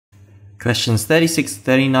Questions 36 to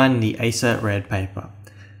 39 in the ACER red paper.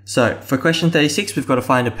 So for question 36, we've got to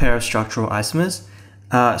find a pair of structural isomers.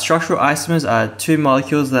 Structural isomers are two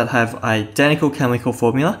molecules that have identical chemical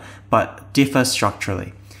formula but differ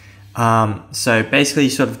structurally. So basically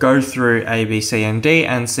you sort of go through A, B, C, and D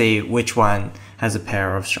and see which one has a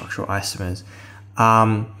pair of structural isomers.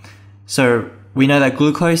 So we know that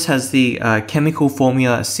glucose has the chemical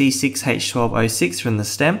formula C6H12O6 from the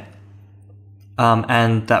stem.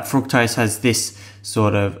 And that fructose has this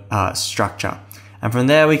sort of structure. And from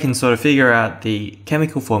there we can sort of figure out the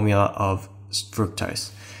chemical formula of fructose.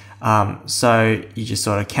 So you just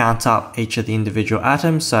sort of count up each of the individual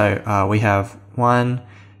atoms. So we have 1,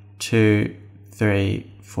 2,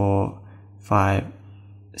 3, 4, 5,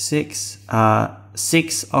 6, 6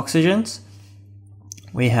 oxygens.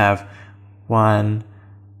 We have 1,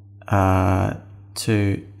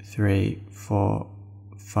 2, 3, 4,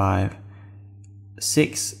 5,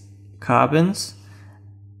 6 carbons,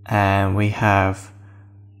 and we have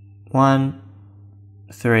 1,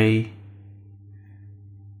 3,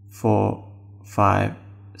 4, 5,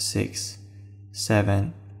 6,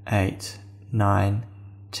 7, 8, 9,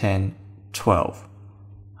 10, 12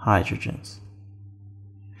 hydrogens.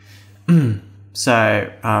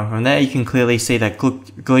 So from there you can clearly see that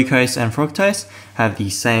glucose and fructose have the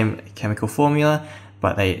same chemical formula,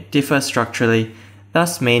 but they differ structurally,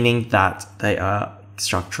 thus meaning that they are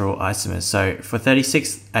structural isomers. So for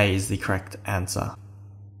 36, A is the correct answer.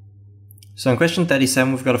 So in question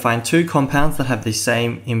 37, we've got to find two compounds that have the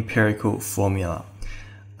same empirical formula.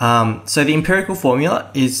 So the empirical formula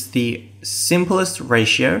is the simplest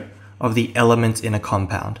ratio of the elements in a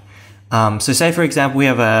compound. So say for example, we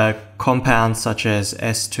have a compound such as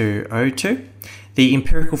S2O2. The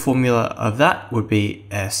empirical formula of that would be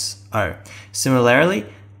SO. Similarly,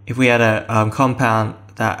 if we had a compound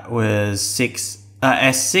that was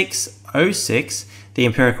S6O6, the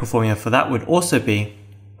empirical formula for that would also be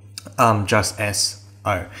just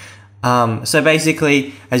SO. So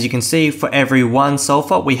basically, as you can see, for every one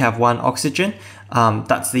sulfur, we have one oxygen.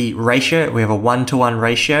 That's the ratio. We have a 1-to-1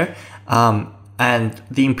 ratio. And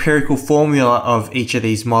the empirical formula of each of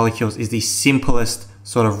these molecules is the simplest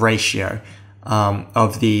sort of ratio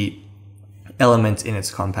of the elements in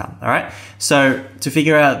its compound. All right. So to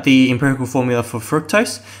figure out the empirical formula for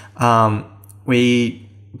fructose, we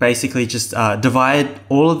basically just divide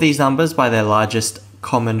all of these numbers by their largest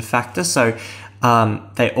common factor. So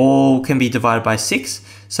they all can be divided by 6.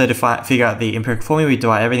 So to figure out the empirical formula, we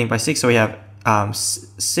divide everything by 6. So we have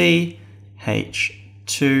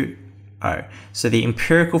CH2O. So the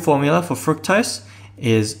empirical formula for fructose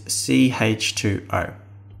is CH2O.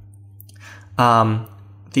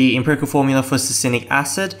 The empirical formula for succinic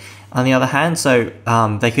acid, on the other hand, so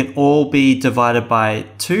they can all be divided by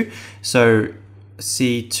 2. So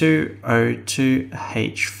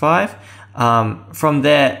C2O2H5. From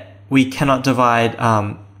there, we cannot divide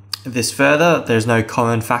this further. There's no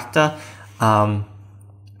common factor.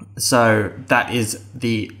 So that is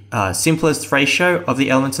the simplest ratio of the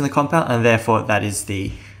elements in the compound, and therefore that is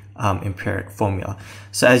the empirical formula.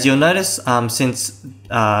 So as you'll notice, since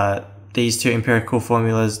these two empirical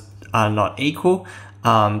formulas are not equal,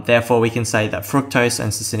 therefore we can say that fructose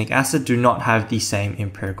and succinic acid do not have the same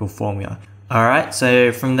empirical formula. Alright,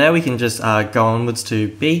 so from there we can just go onwards to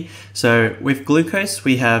B. So with glucose,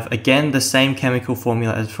 we have again the same chemical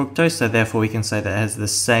formula as fructose, so therefore we can say that it has the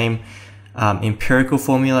same empirical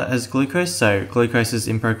formula as glucose. So glucose's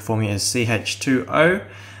empirical formula is CH2O.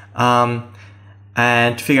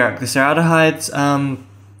 And to figure out glyceraldehyde's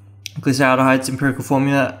empirical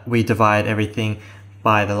formula, we divide everything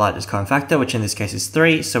by the largest common factor, which in this case is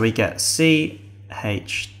 3. So we get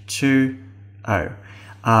CH2O.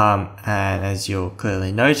 And as you'll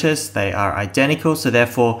clearly notice, they are identical. So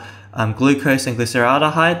therefore, glucose and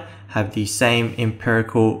glyceraldehyde have the same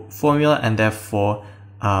empirical formula, and therefore,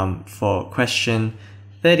 for question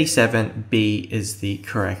 37, B is the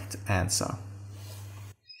correct answer.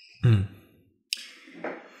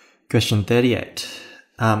 Question 38.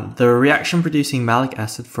 The reaction producing malic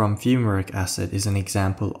acid from fumaric acid is an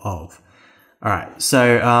example of. Alright,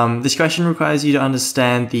 so this question requires you to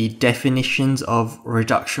understand the definitions of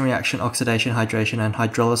reduction reaction, oxidation, hydration, and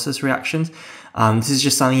hydrolysis reactions. This is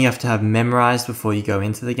just something you have to have memorized before you go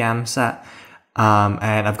into the Gamsat,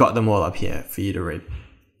 and I've got them all up here for you to read.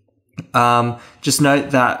 Just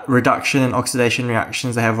note that reduction and oxidation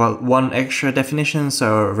reactions, they have one extra definition.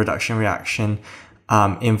 So a reduction reaction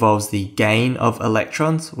involves the gain of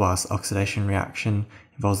electrons, whilst oxidation reaction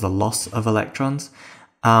involves the loss of electrons.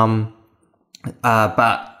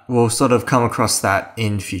 But we'll sort of come across that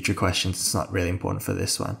in future questions. It's not really important for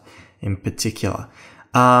this one in particular.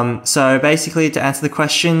 So basically, to answer the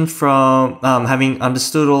question from having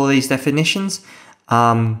understood all of these definitions,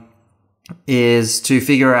 is to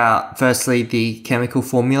figure out firstly the chemical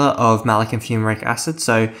formula of malic and fumaric acid.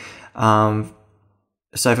 So for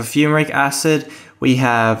fumaric acid, we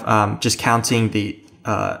have just counting the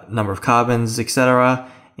number of carbons, etc.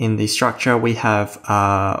 In the structure, we have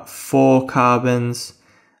 4 carbons,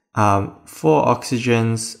 4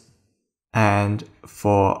 oxygens, and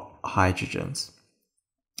 4 hydrogens.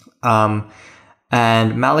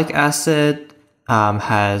 And malic acid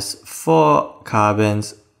has 4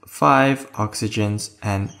 carbons, 5 oxygens,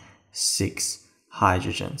 and 6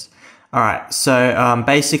 hydrogens. All right, so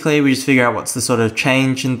basically we just figure out what's the sort of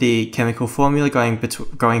change in the chemical formula going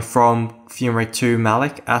from fumaric to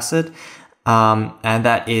malic acid, and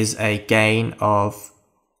that is a gain of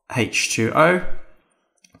H2O,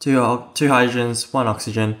 2 hydrogens, 1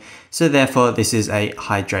 oxygen. So therefore, this is a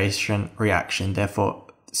hydration reaction. Therefore,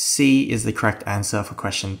 C is the correct answer for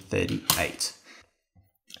question 38.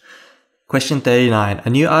 Question 39. A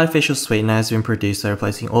new artificial sweetener has been produced by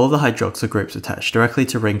replacing all of the hydroxyl groups attached directly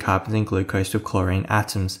to ring carbons in glucose with chlorine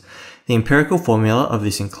atoms. The empirical formula of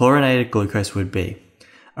this chlorinated glucose would be.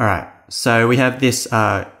 Alright, so we have this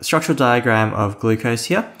structural diagram of glucose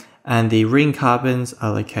here, and the ring carbons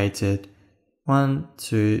are located 1,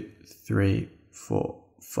 2, 3, 4,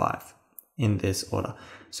 5 in this order.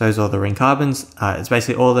 So those are all the ring carbons. It's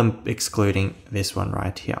basically all of them excluding this one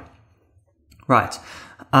right here. Right.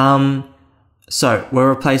 So we're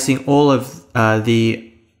replacing all of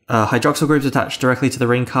the hydroxyl groups attached directly to the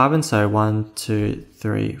ring carbon. So 1, 2,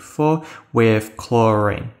 3, 4 with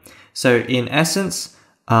chlorine. So in essence,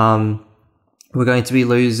 we're going to be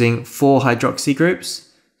losing 4 hydroxy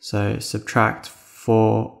groups. So subtract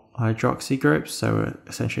 4 hydroxy groups. So we're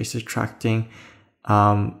essentially subtracting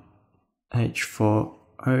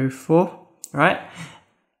H4O4, right?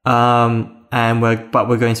 But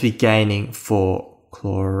we're going to be gaining 4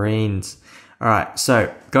 chlorines. All right,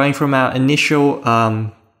 so going from our initial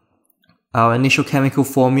chemical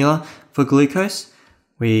formula for glucose,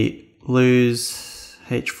 we lose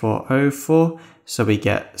H4O4, so we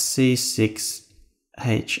get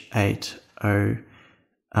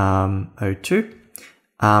C6H8O2,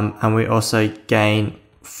 and we also gain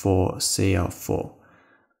 4Cl4.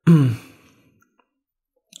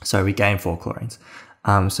 So we gain 4 chlorines.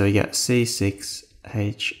 So we get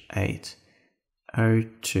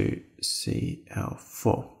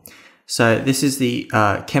C6H8O2Cl4. So this is the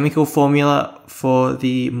chemical formula for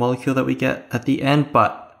the molecule that we get at the end,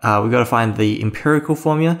 but we've got to find the empirical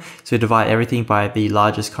formula. So we divide everything by the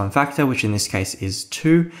largest common factor, which in this case is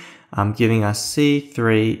 2, giving us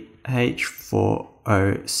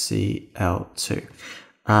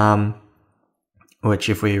C3H4OCl2. Which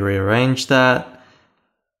if we rearrange that,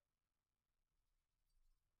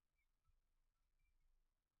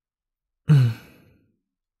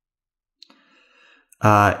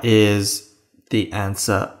 is the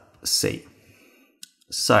answer C.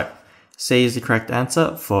 So C is the correct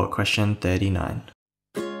answer for question 39.